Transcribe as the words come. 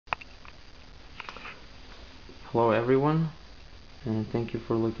Hello everyone, and thank you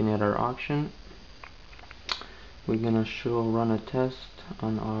for looking at our auction. We're gonna run a test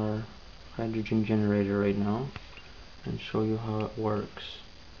on our hydrogen generator right now and show you how it works.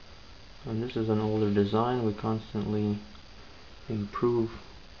 And this is an older design. We constantly improve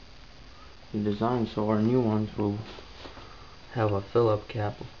the design, so our new ones will have a fill-up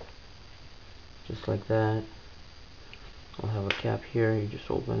cap just like that. I'll have a cap here. You just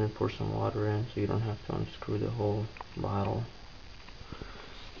open and pour some water in, so you don't have to unscrew the whole bottle.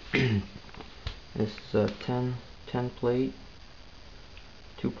 This is a 10 plate,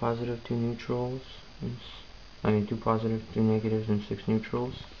 2 positive, 2 neutrals, 2 positive, 2 negatives, and 6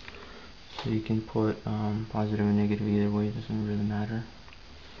 neutrals. So you can put positive and negative either way, it doesn't really matter.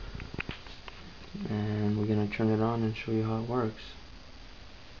 And we're gonna turn it on and show you how it works.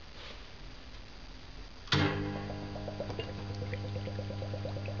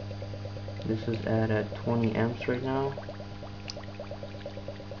 This is at 20 amps right now.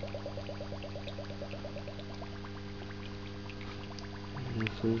 And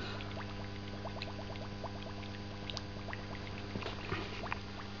this is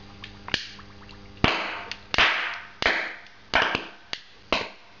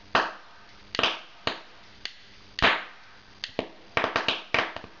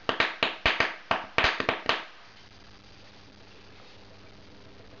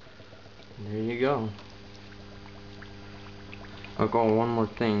there you go. Oh, one more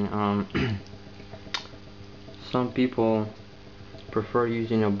thing. Some people prefer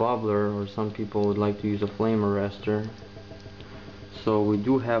using a bubbler, or some people would like to use a flame arrestor. So we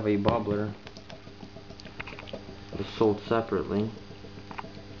do have a bubbler. It's sold separately.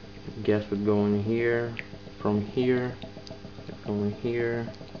 Gas would go in here, from here, go in here,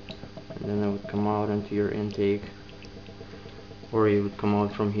 and then it would come out into your intake. Or it would come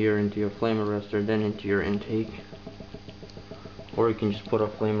out from here into your flame arrestor, then into your intake. Or you can just put a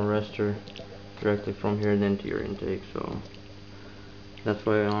flame arrestor directly from here then to your intake. So that's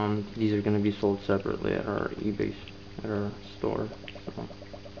why these are going to be sold separately at our eBay, at our store. So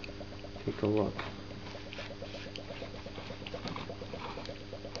take a look.